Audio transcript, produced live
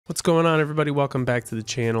What's going on, everybody? Welcome back to the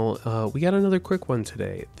channel. We got another quick one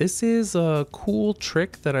today. This is a cool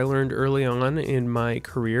trick that I learned early on in my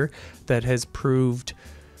career that has proved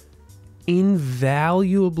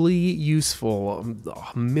invaluably useful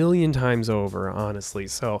a million times over, honestly.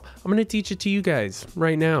 So I'm going to teach it to you guys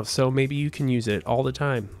right now, so maybe you can use it all the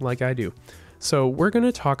time like I do. So we're going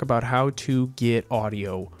to talk about how to get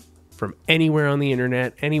audio from anywhere on the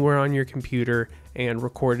internet, anywhere on your computer, and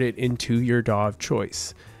record it into your DAW of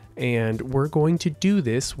choice. And we're going to do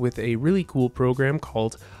this with a really cool program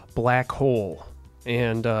called Blackhole.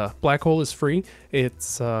 And Blackhole is free.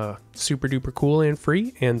 It's super duper cool and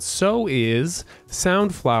free. And so is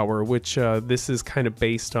Soundflower, which this is kind of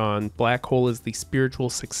based on. Blackhole is the spiritual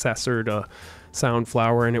successor to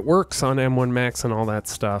Soundflower, and it works on M1 Max and all that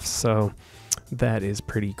stuff. So that is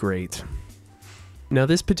pretty great. Now,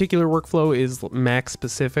 this particular workflow is Mac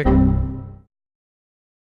specific,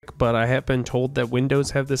 but I have been told that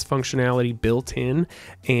Windows have this functionality built in.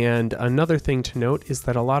 And another thing to note is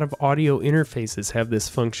that a lot of audio interfaces have this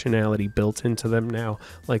functionality built into them now,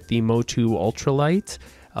 like the Motu Ultralight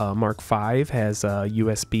Mark V has a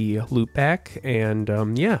USB loopback.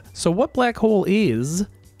 And yeah, so what Blackhole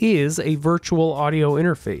is a virtual audio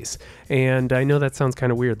interface. And I know that sounds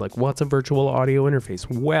kind of weird, like what's a virtual audio interface?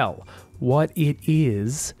 Well, what it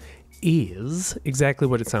is exactly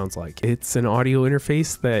what it sounds like. It's an audio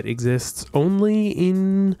interface that exists only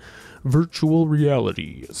in virtual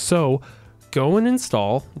reality. So go and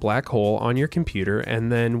install Blackhole on your computer,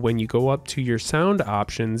 and then when you go up to your sound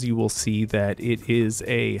options, you will see that it is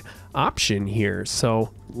a option here. So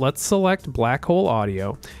let's select Blackhole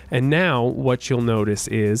audio, and now what you'll notice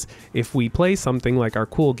is if we play something like our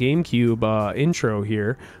cool GameCube intro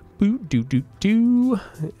here, do,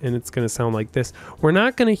 and it's going to sound like this. We're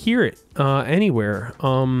not going to hear it anywhere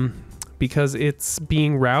because it's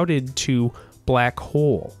being routed to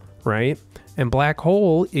Blackhole, right? And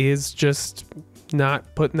Blackhole is just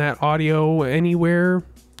not putting that audio anywhere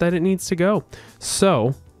that it needs to go.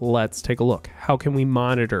 So let's take a look. How can we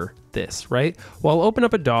monitor this, right? Well, open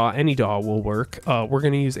up a DAW. Any DAW will work. We're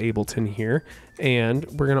going to use Ableton here, and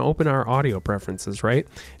we're going to open our audio preferences, right?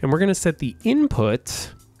 And we're going to set the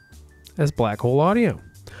input as Blackhole audio,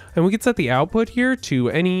 and we can set the output here to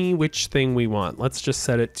any which thing we want. Let's just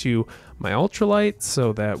set it to my ultralight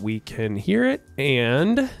so that we can hear it.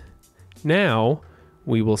 And now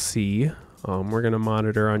we will see we're going to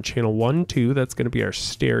monitor on channel 1, 2. That's going to be our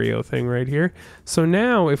stereo thing right here. So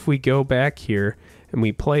now if we go back here and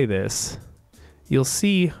we play this, you'll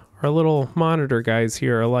see our little monitor guys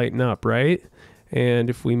here are lighting up, right? And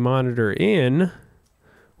if we monitor in,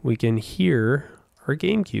 we can hear our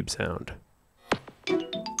GameCube sound.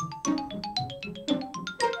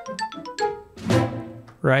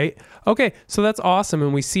 Right? Okay, so that's awesome,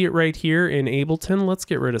 and we see it right here in Ableton. Let's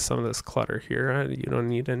get rid of some of this clutter here. You don't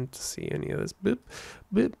need to see any of this. Boop,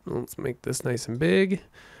 boop. Let's make this nice and big.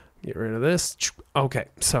 Get rid of this. Okay,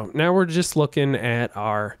 so now we're just looking at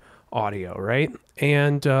our audio, right?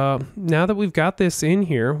 And now that we've got this in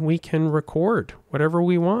here, we can record whatever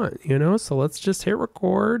we want, you know? So let's just hit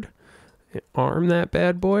record. Arm that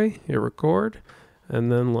bad boy, hit record, and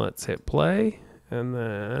then let's hit play, and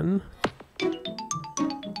then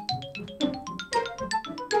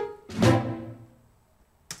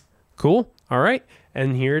cool. All right,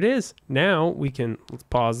 and here it is. Now we can, let's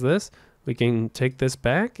pause this. We can take this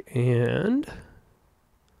back and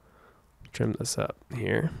trim this up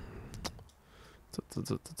here.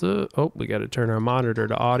 Oh, we got to turn our monitor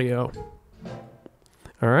to audio.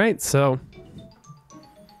 All right, so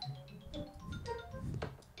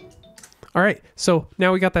all right, so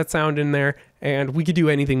now we got that sound in there, and we could do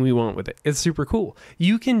anything we want with it. It's super cool.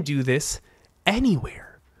 You can do this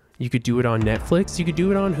anywhere. You could do it on Netflix. You could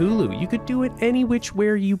do it on Hulu. You could do it any which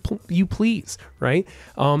where you please, right?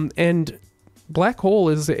 And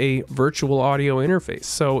Blackhole is a virtual audio interface,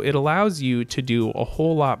 so it allows you to do a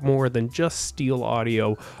whole lot more than just steal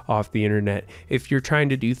audio off the internet. If you're trying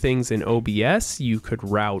to do things in OBS, you could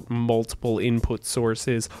route multiple input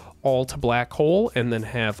sources all to Blackhole and then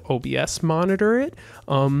have OBS monitor it.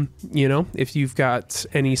 You know, if you've got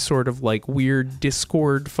any sort of like weird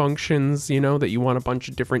Discord functions, you know, that you want a bunch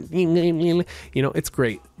of different, you know, it's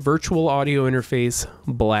great. Virtual audio interface,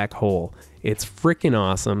 Blackhole. It's freaking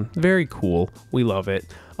awesome. Very cool. We love it.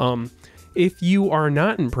 If you are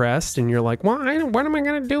not impressed and you're like, well, what am I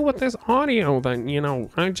going to do with this audio that, you know,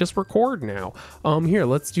 I just record now? Here,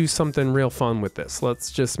 let's do something real fun with this. Let's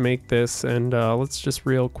just make this, and let's just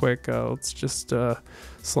real quick, let's just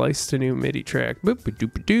slice to new MIDI track. Boop,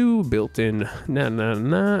 doop, doo, built in,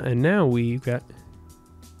 and now we've got,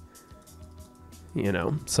 you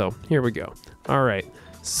know, so here we go. All right.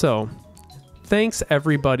 So thanks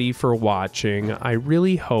everybody for watching. I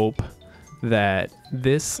really hope that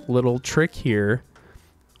this little trick here.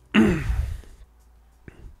 All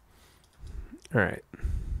right.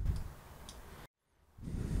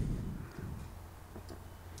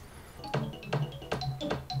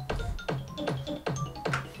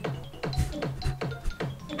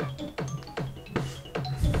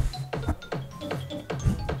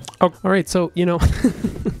 Oh, all right, so, you know,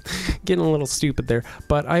 getting a little stupid there,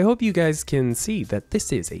 but I hope you guys can see that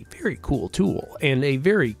this is a very cool tool and a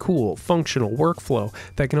very cool functional workflow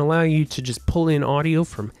that can allow you to just pull in audio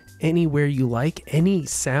from anywhere you like, any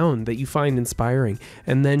sound that you find inspiring,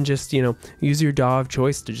 and then just, you know, use your DAW of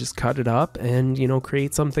choice to just cut it up and, you know,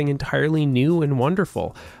 create something entirely new and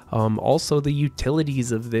wonderful. Also, the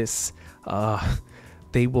utilities of this,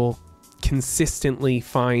 they will consistently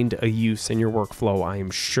find a use in your workflow, I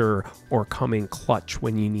am sure, or come in clutch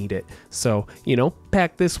when you need it. So, you know,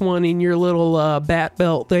 pack this one in your little bat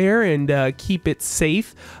belt there and keep it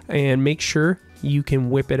safe, and make sure you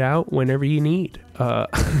can whip it out whenever you need.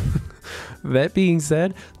 That being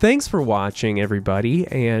said, thanks for watching, everybody,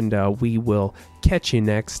 and we will catch you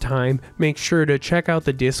next time. Make sure to check out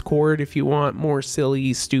the Discord if you want more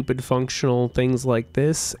silly, stupid, functional things like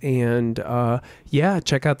this. And yeah,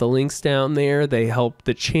 check out the links down there. They help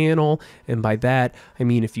the channel. And by that, I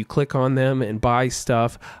mean if you click on them and buy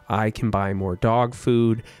stuff, I can buy more dog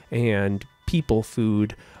food and people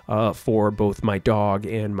food for both my dog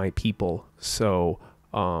and my people. So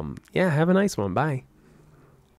yeah, have a nice one. Bye.